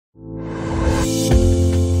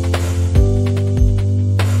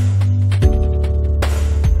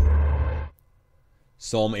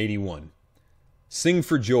Psalm 81. Sing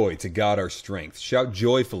for joy to God our strength. Shout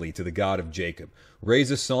joyfully to the God of Jacob.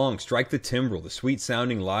 Raise a song, strike the timbrel, the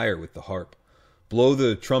sweet-sounding lyre with the harp. Blow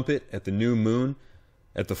the trumpet at the new moon,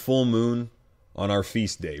 at the full moon on our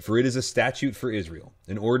feast day. For it is a statute for Israel,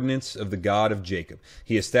 an ordinance of the God of Jacob.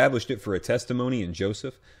 He established it for a testimony in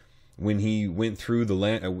Joseph when he went throughout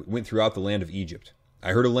the land of Egypt.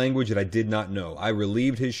 I heard a language that I did not know. I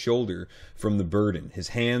relieved his shoulder from the burden. His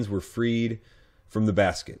hands were freed from the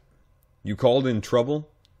basket. You called in trouble,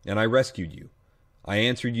 and I rescued you. I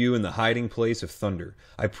answered you in the hiding place of thunder.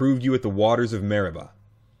 I proved you at the waters of Meribah.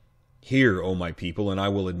 Hear, O my people, and I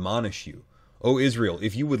will admonish you. O Israel,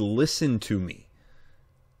 if you would listen to me.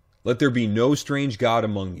 Let there be no strange god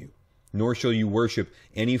among you, nor shall you worship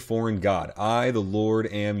any foreign god. I, the Lord,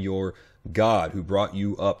 am your God, who brought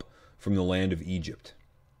you up from the land of Egypt.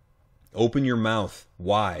 Open your mouth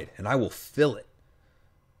wide, and I will fill it.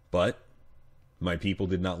 But my people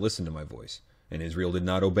did not listen to my voice, and Israel did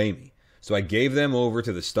not obey me. So I gave them over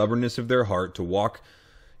to the stubbornness of their heart to walk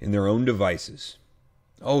in their own devices.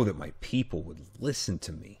 Oh, that my people would listen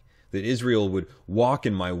to me, that Israel would walk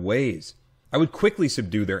in my ways. I would quickly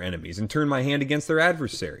subdue their enemies and turn my hand against their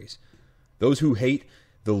adversaries. Those who hate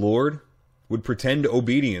the Lord would pretend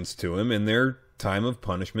obedience to him, and their time of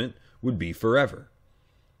punishment would be forever.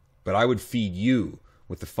 But I would feed you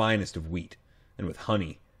with the finest of wheat, and with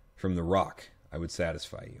honey from the rock I would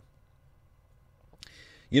satisfy you.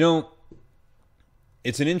 You know,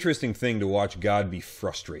 it's an interesting thing to watch God be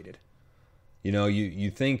frustrated. You know,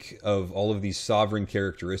 you think of all of these sovereign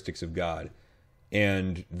characteristics of God,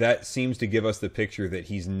 and that seems to give us the picture that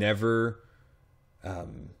he's never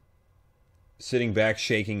sitting back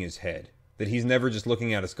shaking his head, that he's never just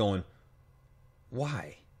looking at us going,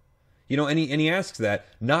 why? You know, and he asks that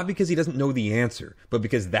not because he doesn't know the answer, but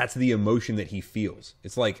because that's the emotion that he feels.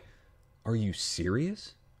 It's like, are you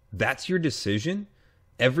serious? That's your decision?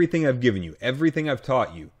 Everything I've given you, everything I've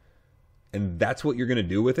taught you, and that's what you're going to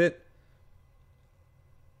do with it?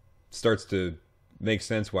 Starts to make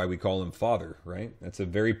sense why we call him Father, right? That's a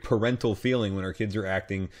very parental feeling when our kids are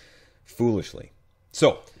acting foolishly.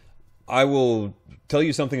 So, I will tell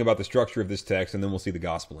you something about the structure of this text, and then we'll see the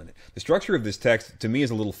gospel in it. The structure of this text, to me,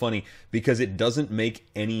 is a little funny because it doesn't make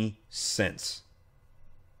any sense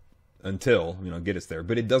until, get us there.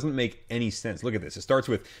 But it doesn't make any sense. Look at this. It starts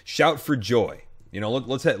with, shout for joy.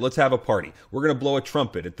 Let's have a party. We're going to blow a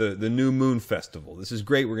trumpet at the New Moon Festival. This is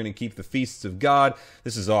great. We're going to keep the feasts of God.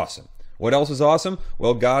 This is awesome. What else is awesome?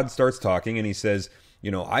 Well, God starts talking, and he says,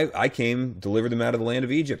 I came, delivered them out of the land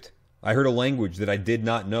of Egypt. I heard a language that I did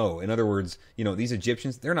not know. In other words, these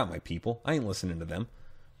Egyptians, they're not my people. I ain't listening to them.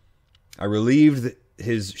 I relieved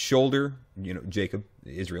his shoulder, Jacob,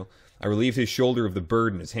 Israel. I relieved his shoulder of the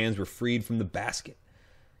burden. His hands were freed from the basket.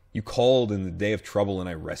 You called in the day of trouble, and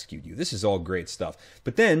I rescued you. This is all great stuff.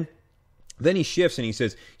 But then he shifts, and he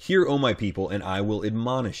says, hear, O my people, and I will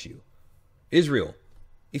admonish you. Israel,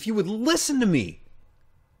 if you would listen to me,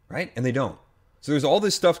 right? And they don't. So there's all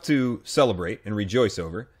this stuff to celebrate and rejoice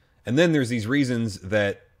over. And then there's these reasons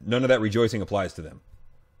that none of that rejoicing applies to them.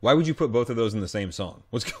 Why would you put both of those in the same song?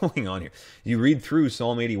 What's going on here? You read through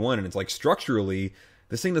Psalm 81, and it's like structurally,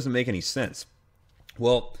 this thing doesn't make any sense.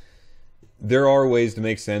 Well, there are ways to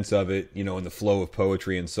make sense of it, in the flow of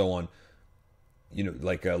poetry and so on,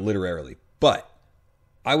 literarily. But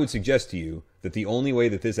I would suggest to you that the only way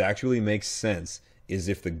that this actually makes sense is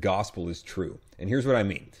if the gospel is true. And here's what I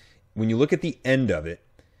mean. When you look at the end of it,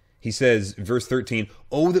 he says, verse 13,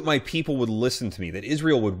 oh, that my people would listen to me, that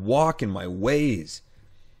Israel would walk in my ways.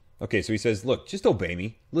 Okay, so he says, look, just obey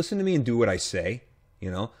me. Listen to me and do what I say.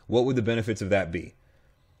 What would the benefits of that be?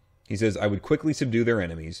 He says, I would quickly subdue their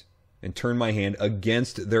enemies and turn my hand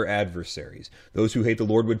against their adversaries. Those who hate the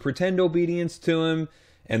Lord would pretend obedience to him,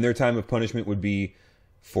 and their time of punishment would be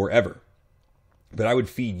forever. But I would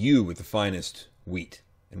feed you with the finest wheat,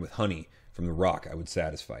 and with honey from the rock I would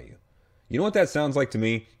satisfy you. You know what that sounds like to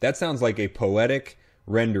me? That sounds like a poetic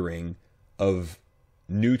rendering of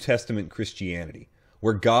New Testament Christianity,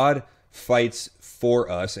 where God fights for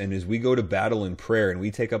us, and as we go to battle in prayer and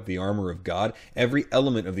we take up the armor of God, every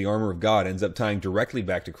element of the armor of God ends up tying directly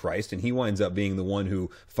back to Christ, and he winds up being the one who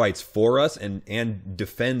fights for us and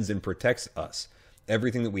defends and protects us.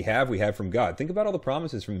 Everything that we have from God. Think about all the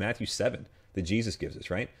promises from Matthew 7 that Jesus gives us,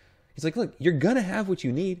 right? He's like, look, you're going to have what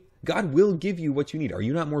you need. God will give you what you need. Are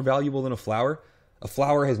you not more valuable than a flower? A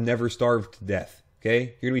flower has never starved to death,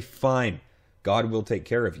 okay? You're going to be fine. God will take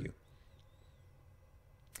care of you.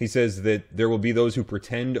 He says that there will be those who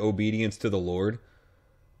pretend obedience to the Lord.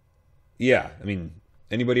 Yeah,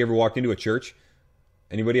 anybody ever walked into a church?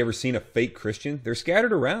 Anybody ever seen a fake Christian? They're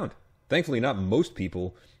scattered around. Thankfully, not most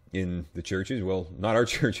people in the churches. Well, not our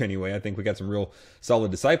church anyway. I think we got some real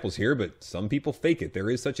solid disciples here, but some people fake it. There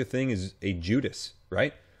is such a thing as a Judas,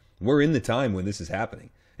 right? We're in the time when this is happening.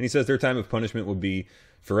 And he says their time of punishment will be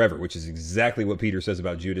forever, which is exactly what Peter says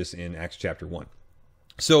about Judas in Acts chapter 1.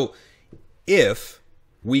 So if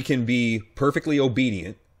we can be perfectly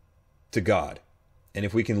obedient to God, and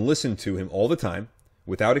if we can listen to him all the time,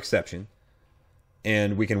 without exception,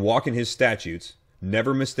 and we can walk in his statutes,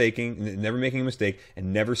 never making a mistake,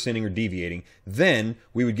 and never sinning or deviating, then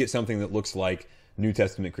we would get something that looks like New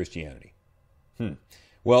Testament Christianity.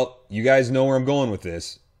 Well, you guys know where I'm going with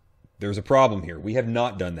this. There's a problem here. We have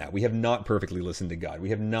not done that. We have not perfectly listened to God.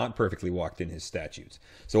 We have not perfectly walked in his statutes.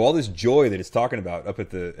 So all this joy that it's talking about up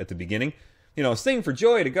at the beginning, sing for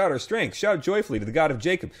joy to God our strength, shout joyfully to the God of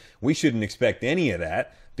Jacob. We shouldn't expect any of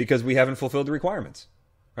that because we haven't fulfilled the requirements,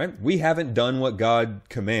 right? We haven't done what God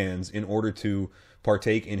commands in order to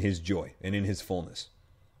partake in his joy and in his fullness.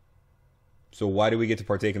 So why do we get to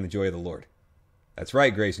partake in the joy of the Lord? That's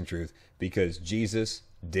right, grace and truth, because Jesus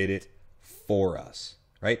did it for us,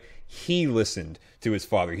 right? He listened to his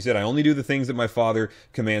Father. He said, I only do the things that my Father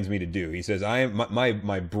commands me to do. He says,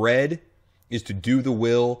 my bread is to do the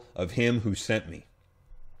will of him who sent me.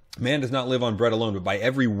 Man does not live on bread alone, but by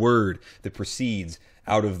every word that proceeds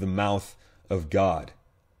out of the mouth of God.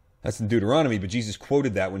 That's in Deuteronomy, but Jesus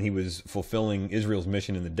quoted that when he was fulfilling Israel's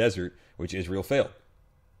mission in the desert, which Israel failed,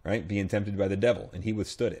 right? Being tempted by the devil, and he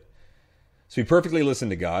withstood it. So he perfectly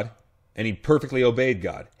listened to God, and he perfectly obeyed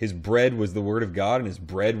God. His bread was the word of God, and his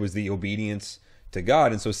bread was the obedience to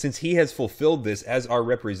God. And so since he has fulfilled this as our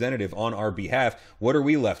representative on our behalf, what are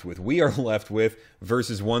we left with? We are left with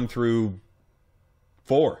verses 1 through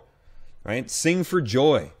 4, right? Sing for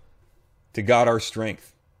joy to God our strength.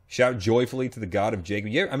 Shout joyfully to the God of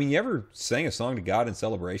Jacob. You ever sang a song to God in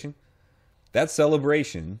celebration? That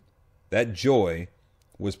celebration, that joy,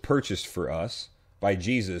 was purchased for us by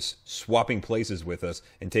Jesus swapping places with us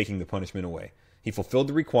and taking the punishment away. He fulfilled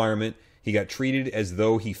the requirement. He got treated as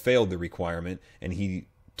though he failed the requirement, and he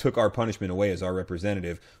took our punishment away as our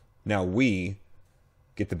representative. Now we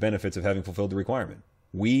get the benefits of having fulfilled the requirement.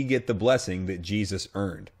 We get the blessing that Jesus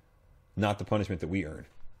earned, not the punishment that we earned.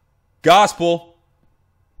 Gospel!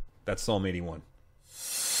 That's Psalm 81.